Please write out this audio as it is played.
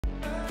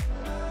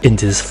In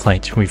this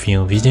flight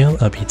review video,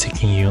 I'll be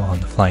taking you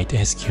on the flight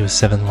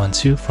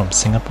SQ712 from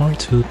Singapore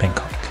to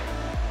Bangkok.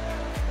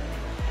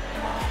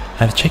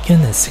 I've checked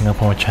in at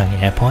Singapore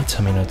Changi Airport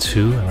Terminal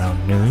 2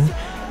 around noon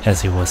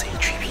as it was a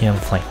 3 PM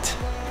flight.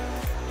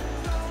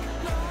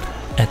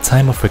 At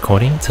time of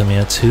recording,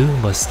 Terminal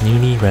 2 was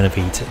newly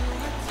renovated,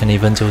 and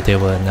even though there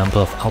were a number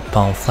of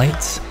outbound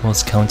flights,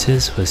 most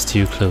counters were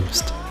still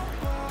closed.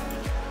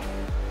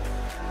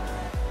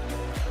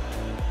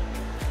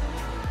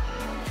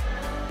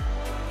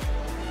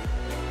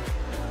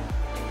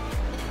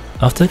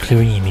 After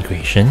clearing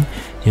immigration,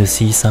 you'll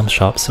see some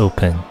shops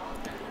open.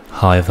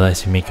 However,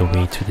 as you make your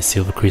way to the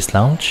SilverKris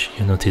Lounge,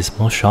 you'll notice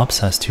most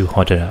shops are still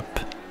hoarded up.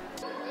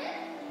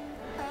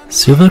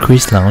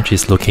 SilverKris Lounge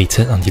is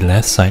located on the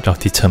left side of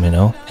the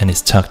terminal and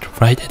is tucked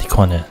right at the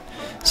corner.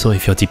 So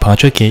if your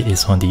departure gate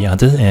is on the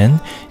other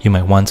end, you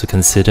might want to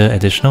consider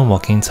additional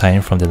walking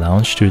time from the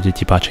lounge to the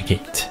departure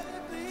gate.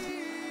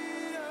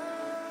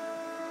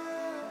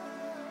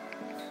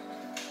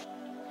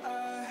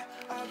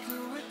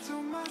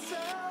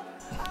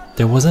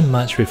 There wasn't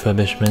much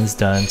refurbishments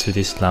done to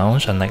this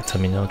lounge unlike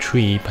Terminal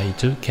 3, but you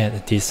do get a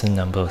decent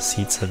number of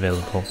seats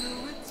available.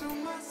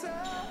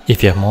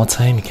 If you have more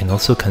time, you can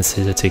also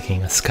consider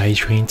taking a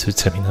SkyTrain to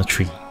Terminal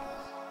 3.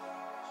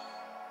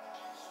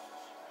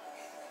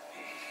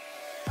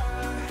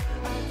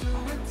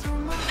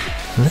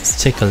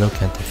 Let's take a look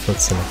at the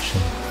food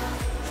selection.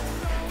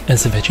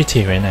 As a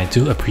vegetarian, I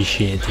do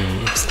appreciate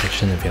the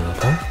selection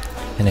available,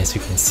 and as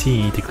you can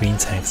see, the green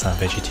tags are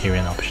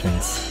vegetarian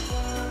options.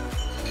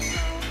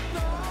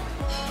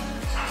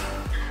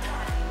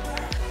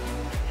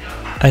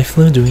 I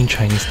flew during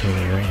Chinese New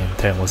Year and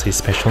that was a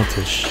special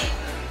dish.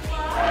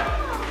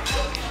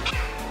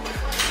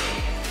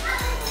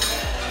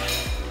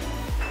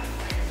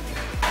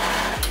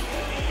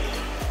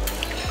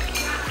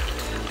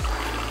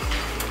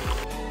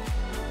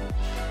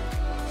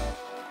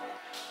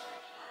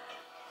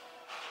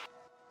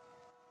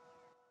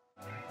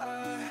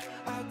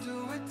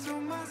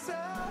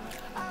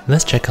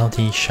 Let's check out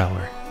the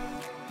shower.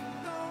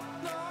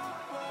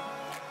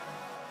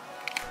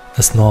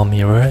 A small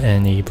mirror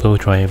and a blow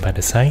dryer by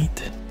the side.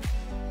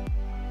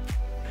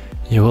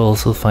 You will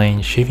also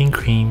find shaving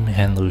cream,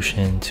 hand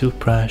lotion,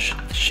 toothbrush,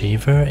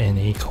 shaver and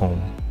a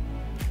comb.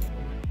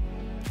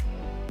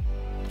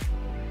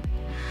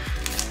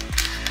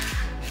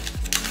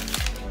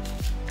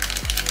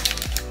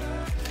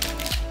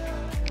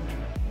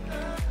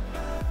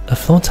 A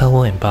floor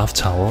towel and bath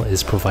towel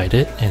is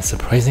provided, and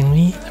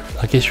surprisingly, a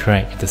luggage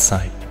rack at the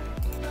side.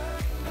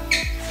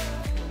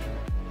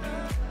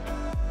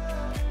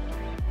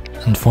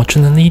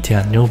 Unfortunately, there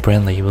are no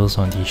brand labels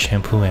on the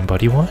shampoo and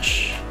body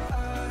wash.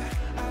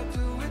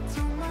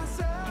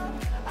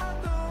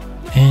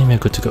 And we're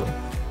good to go.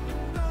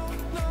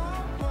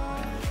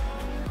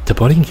 The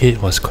boarding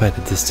gate was quite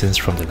a distance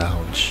from the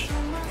lounge,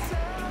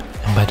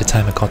 and by the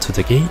time I got to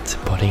the gate,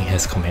 boarding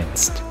has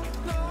commenced.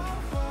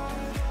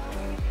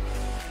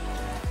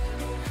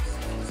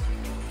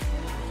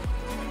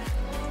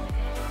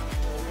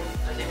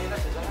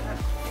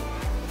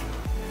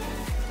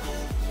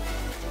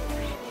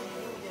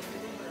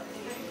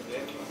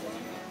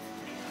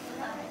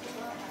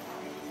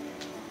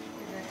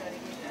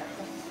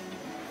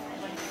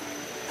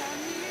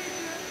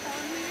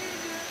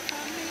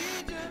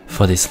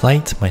 For this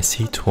flight, my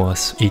seat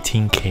was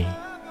 18K.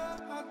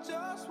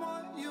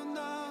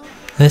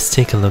 Let's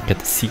take a look at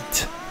the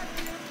seat.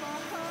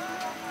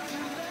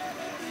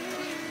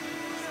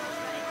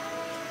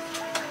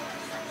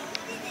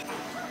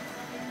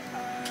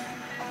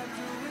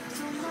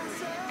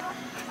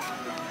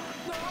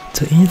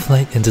 The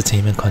in-flight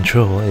entertainment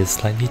control is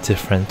slightly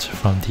different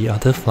from the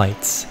other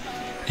flights,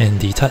 and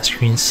the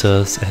touchscreen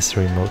serves as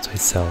the remote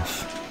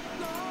itself.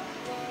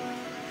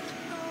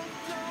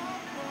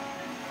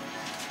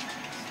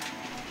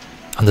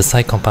 On the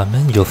side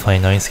compartment, you'll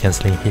find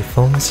noise-cancelling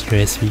headphones,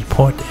 USB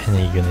port and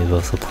a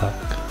universal plug.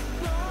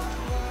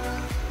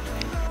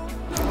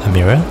 A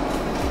mirror.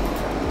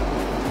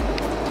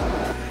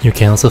 You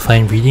can also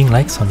find reading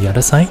lights on the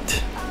other side.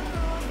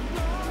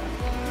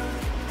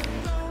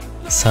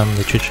 Some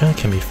literature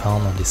can be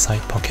found on the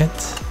side pocket.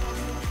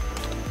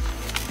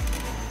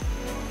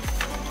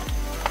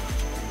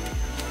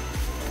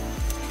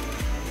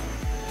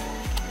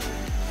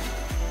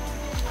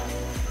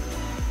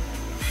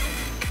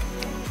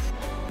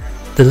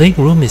 The leg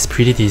room is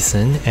pretty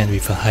decent, and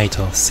with a height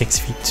of 6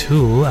 feet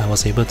 2, I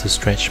was able to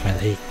stretch my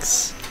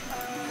legs.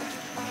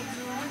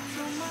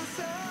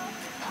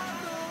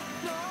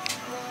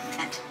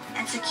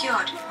 And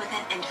secured with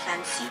an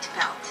infant seat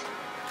belt.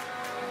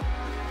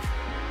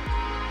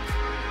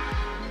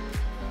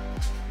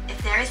 If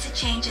there is a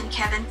change in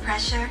cabin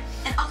pressure,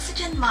 an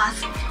oxygen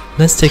mask.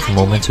 Let's take a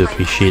moment to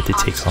appreciate the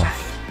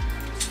takeoff.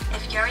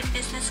 If you're in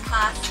business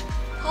class,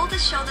 hold the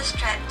shoulder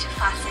strap to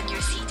fasten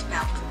your seat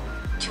belt.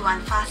 To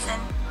unfasten,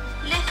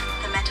 lift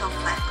the metal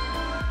flap.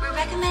 We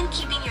recommend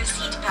keeping your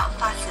seat belt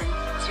fastened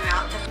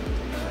throughout the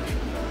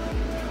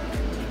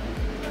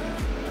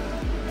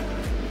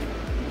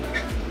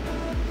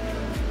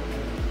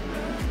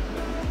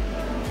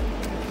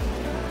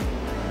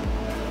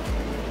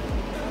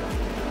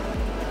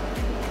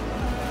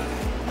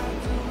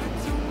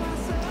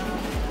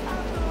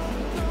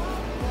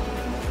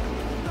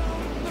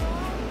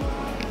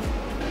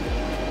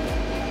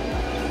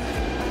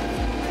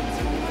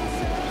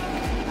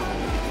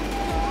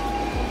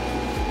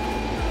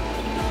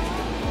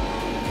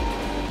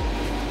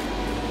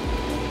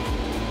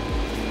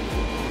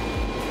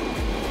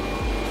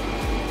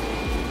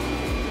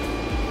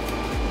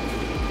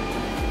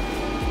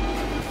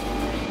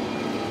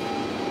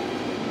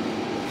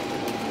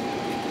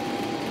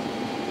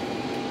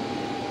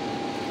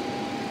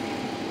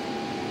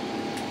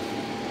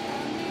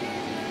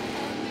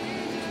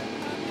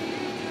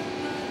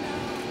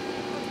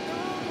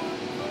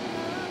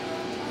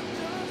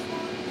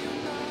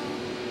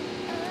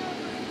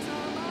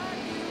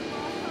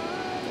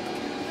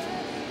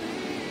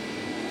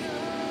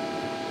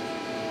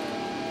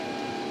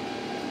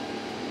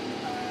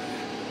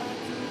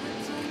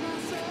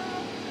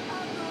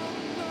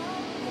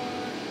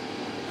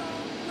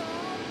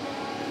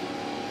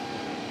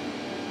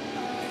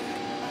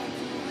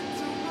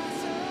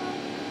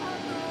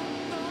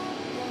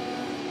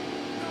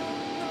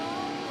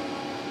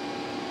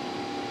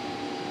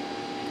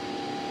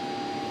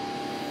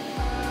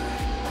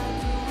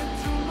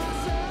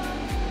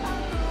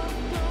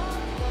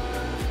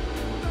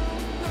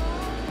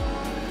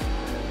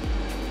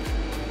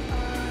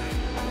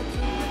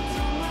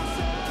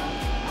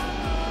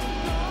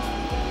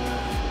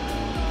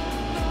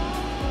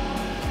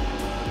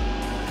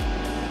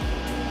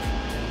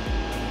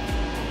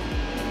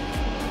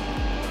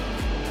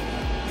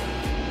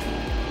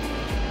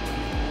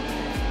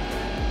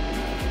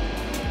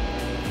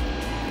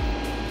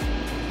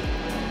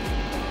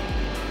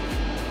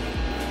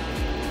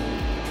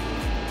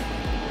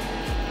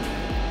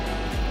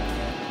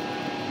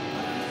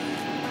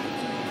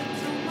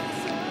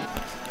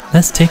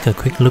Let's take a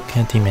quick look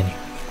at the menu.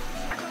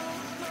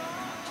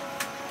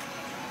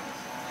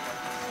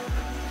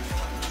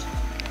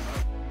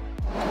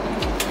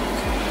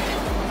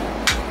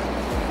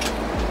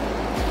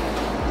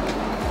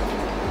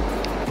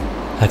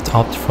 I've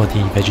opted for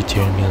the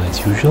vegetarian meal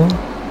as usual.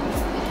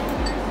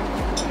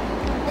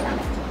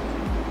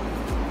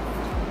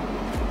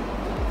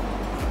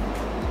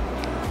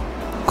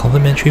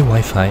 Complimentary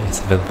Wi-Fi is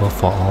available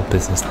for all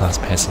business class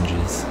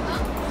passengers.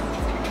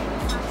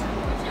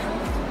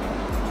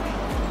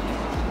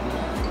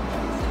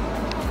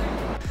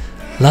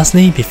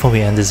 Lastly, before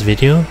we end this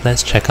video,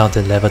 let's check out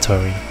the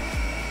lavatory.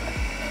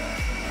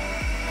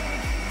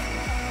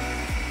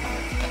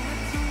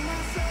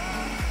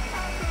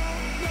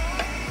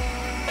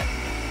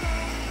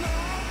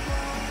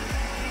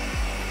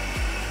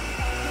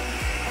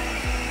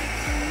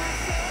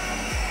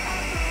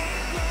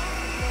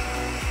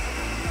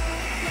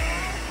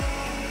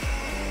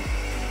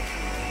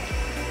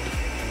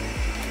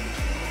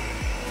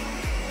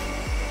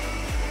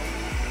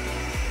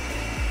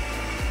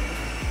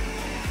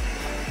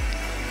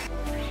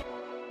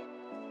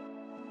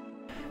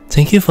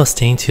 Thank you for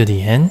staying till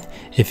the end.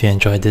 If you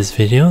enjoyed this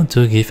video,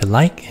 do give a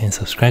like and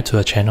subscribe to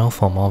our channel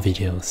for more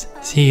videos.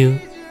 See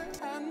you!